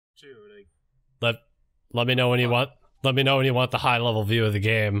too. Like, let me know when you want. Let me know when you want the high level view of the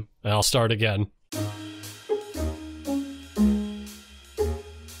game, and I'll start again.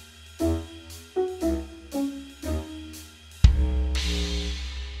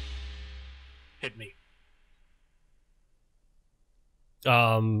 hit me.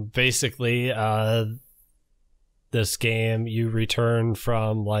 Basically, this game, you return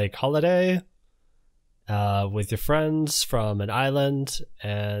from like holiday with your friends from an island,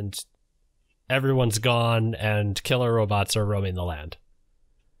 and everyone's gone and killer robots are roaming the land.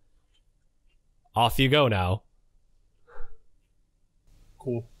 Off you go now.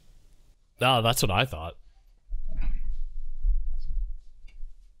 Cool. Oh, that's what I thought.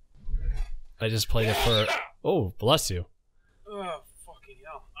 I just played it for... Oh, bless you. Oh, fucking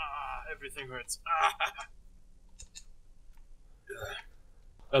hell. Everything hurts.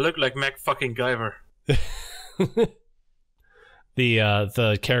 I look like Mac fucking Guyver.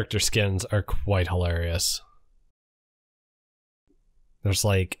 The character skins are quite hilarious. There's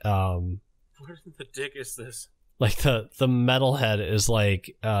like Where the dick is this? like the metalhead is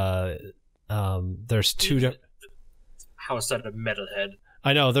like there's two How is that a metalhead?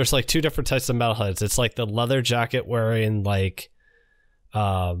 I know there's like two different types of metalheads. It's like the leather jacket wearing like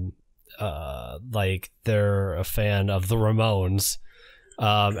they're a fan of the Ramones.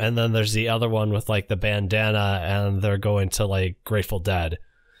 And then there's the other one with like the bandana and they're going to like Grateful Dead.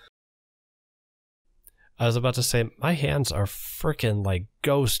 I was about to say my hands are freaking like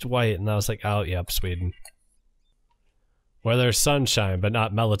ghost white, and I was like, oh yep, Sweden. Where there's sunshine but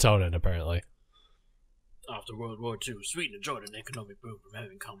not melatonin apparently. After World War II, Sweden enjoyed an economic boom from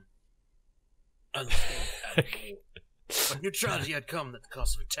having come. But neutrality had come at the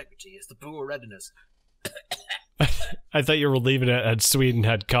cost of integrity, as the poor readiness. I thought you were leaving it at Sweden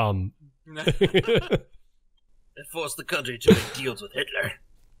had come. It forced the country to make deals with Hitler.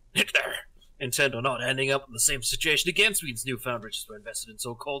 Intent on not ending up in the same situation again, Sweden's newfound riches were invested in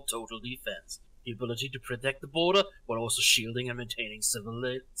so-called total defense. The ability to protect the border while also shielding and maintaining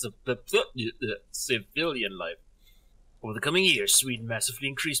civilian life. Over the coming years, Sweden massively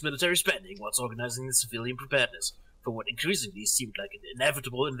increased military spending whilst organizing the civilian preparedness for what increasingly seemed like an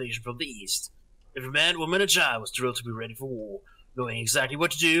inevitable invasion from the east. Every man, woman, and child was drilled to be ready for war, knowing exactly what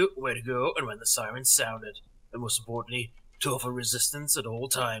to do, where to go, and when the sirens sounded, and most importantly, to offer resistance at all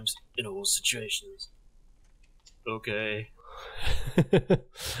times, in all situations. Okay.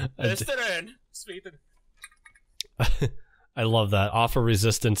 Sweden. I love that. Offer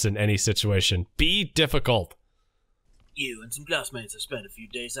resistance in any situation. Be difficult. You and some classmates have spent a few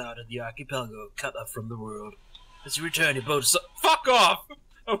days out at the archipelago cut off from the world. As you return, your boat fuck off!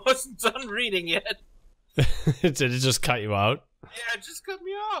 I wasn't done reading yet. Did it just cut you out? Yeah, it just cut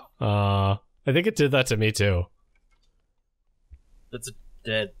me off. I think it did that to me too. That's a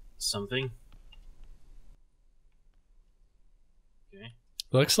dead something. Okay.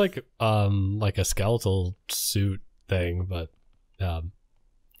 Looks like a skeletal suit thing, but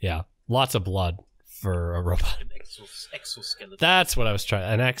yeah, lots of blood for a robot. An exoskeleton. That's what I was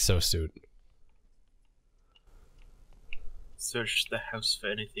trying. An exosuit. Search the house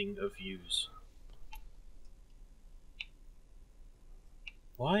for anything of use.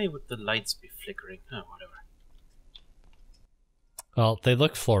 Why would the lights be flickering? Oh, whatever. Well, they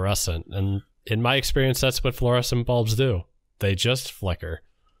look fluorescent, and in my experience, that's what fluorescent bulbs do. They just flicker.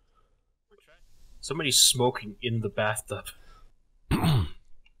 Somebody's smoking in the bathtub.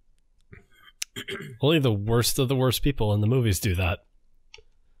 Only the worst of the worst people in the movies do that.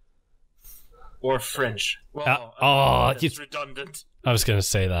 Or French. Well, it's redundant. I was gonna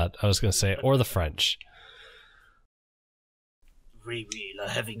say that. I was gonna say, or the French. We are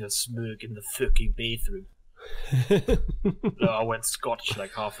having a smoke in the fucking bathroom. No, I went Scottish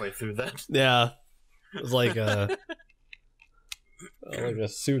like halfway through that. Yeah, it was like a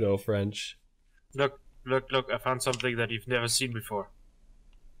pseudo French. Look! I found something that you've never seen before.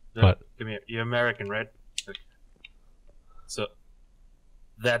 Look, What? Come here. You're American, right? Look. So,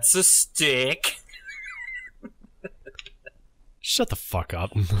 that's a stick. Shut the fuck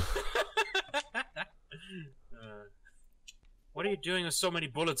up. What are you doing with so many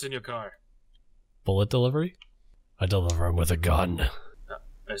bullets in your car? Bullet delivery? I deliver them with a gun.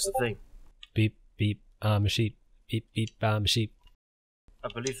 That's the thing. Beep, beep, I'm a sheep. Beep, beep, I'm a sheep. I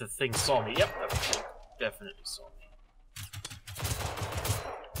believe the thing saw me. Yep, that thing definitely saw me.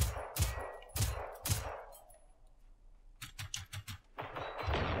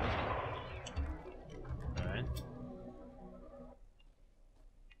 Alright.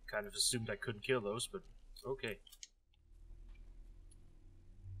 Kind of assumed I couldn't kill those, but okay.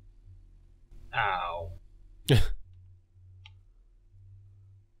 Ow.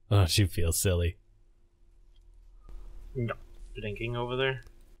 Oh, she feels silly. No. Blinking over there.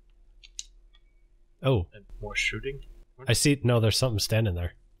 Oh. And more shooting. I see. No, there's something standing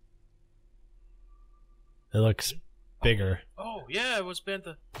there. It looks bigger. Oh, yeah, it was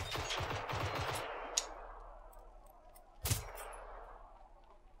Bantha.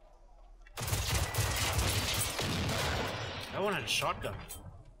 That one had a shotgun.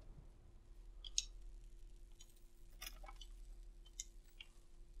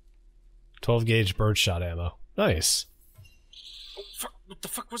 .12 gauge birdshot ammo. Nice. Oh, fuck. What the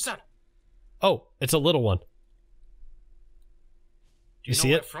fuck was that? Oh, it's a little one. Do You know see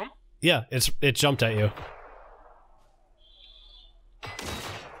where it? from? Yeah, it jumped at you.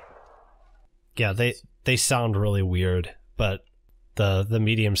 Yeah, they sound really weird, but the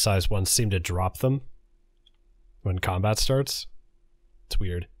medium-sized ones seem to drop them when combat starts. It's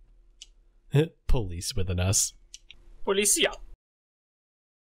weird. Police with an S. Policia.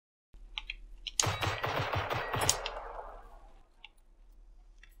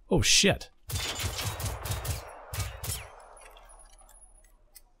 Oh shit.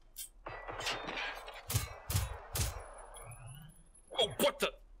 Oh, what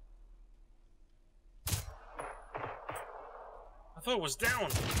the? I thought it was down.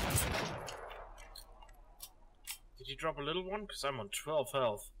 Did you drop a little one? Because I'm on 12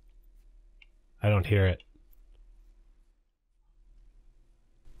 health. I don't hear it.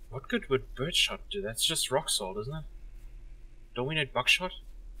 What good would birdshot do? That's just rock salt, isn't it? Don't we need buckshot?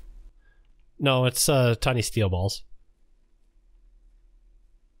 No, it's tiny steel balls.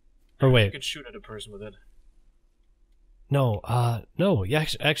 Or You wait. could shoot at a person with it. No, no, yeah,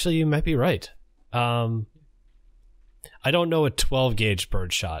 actually you might be right. I don't know what 12 gauge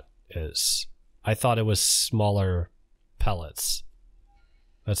birdshot is. I thought it was smaller pellets.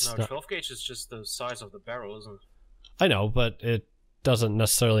 That's No, not... 12 gauge is just the size of the barrel, isn't it? I know, but it doesn't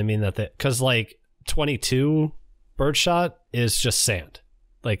necessarily mean that because like 22 birdshot is just sand,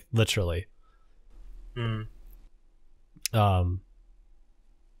 like literally. Hmm.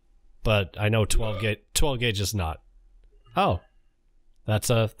 But I know 12 gauge is not. Oh, that's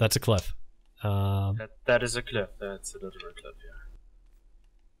a cliff. That is a cliff. That's a literal cliff,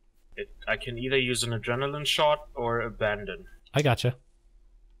 yeah. I can either use an adrenaline shot or abandon. I gotcha.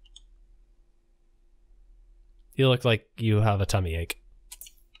 You look like you have a tummy ache.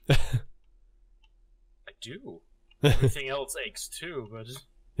 I do. Everything else aches too, but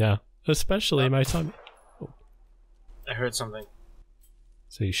Yeah, especially my tummy. I heard something.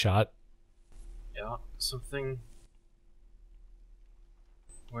 So you shot? Yeah, something.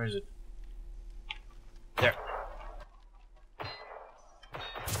 Where is it? There.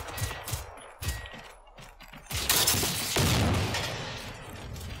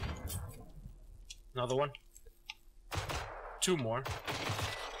 Another one. Two more.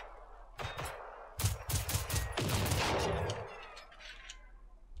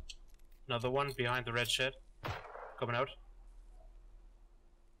 Another one behind the red shed. Coming out.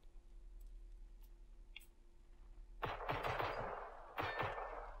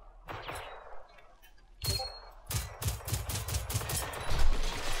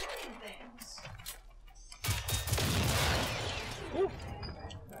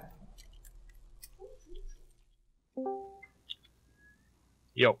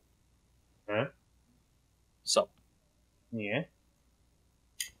 Yo. Huh? Sup. Yeah.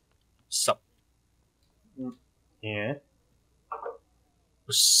 Sup. Yeah.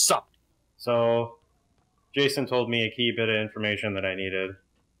 Sup. So, Jason told me a key bit of information that I needed,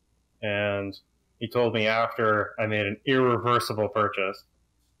 and he told me after I made an irreversible purchase.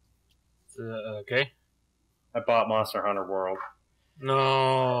 Okay. I bought Monster Hunter World.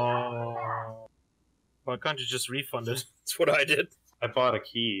 No. Why can't you just refund it? That's what I did. I bought a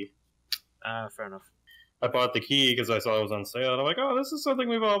key. Fair enough. I bought the key because I saw it was on sale. And I'm like, oh, this is something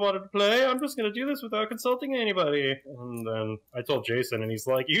we've all wanted to play. I'm just going to do this without consulting anybody. And then I told Jason, and he's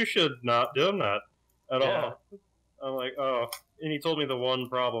like, you should not do that at all. I'm like, oh. And he told me the one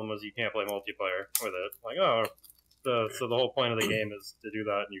problem was you can't play multiplayer with it. I'm like, oh. So the whole point of the game is to do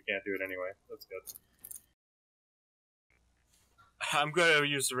that, and you can't do it anyway. That's good. I'm gonna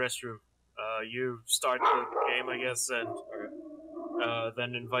use the restroom. You start the game, I guess, and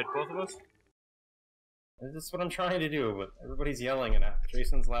then invite both of us. This is what I'm trying to do, but everybody's yelling and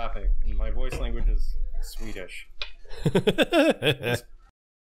Jason's laughing, and my voice language is Swedish.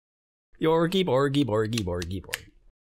 Yorgy, borgy, borgy, borgy, borgy.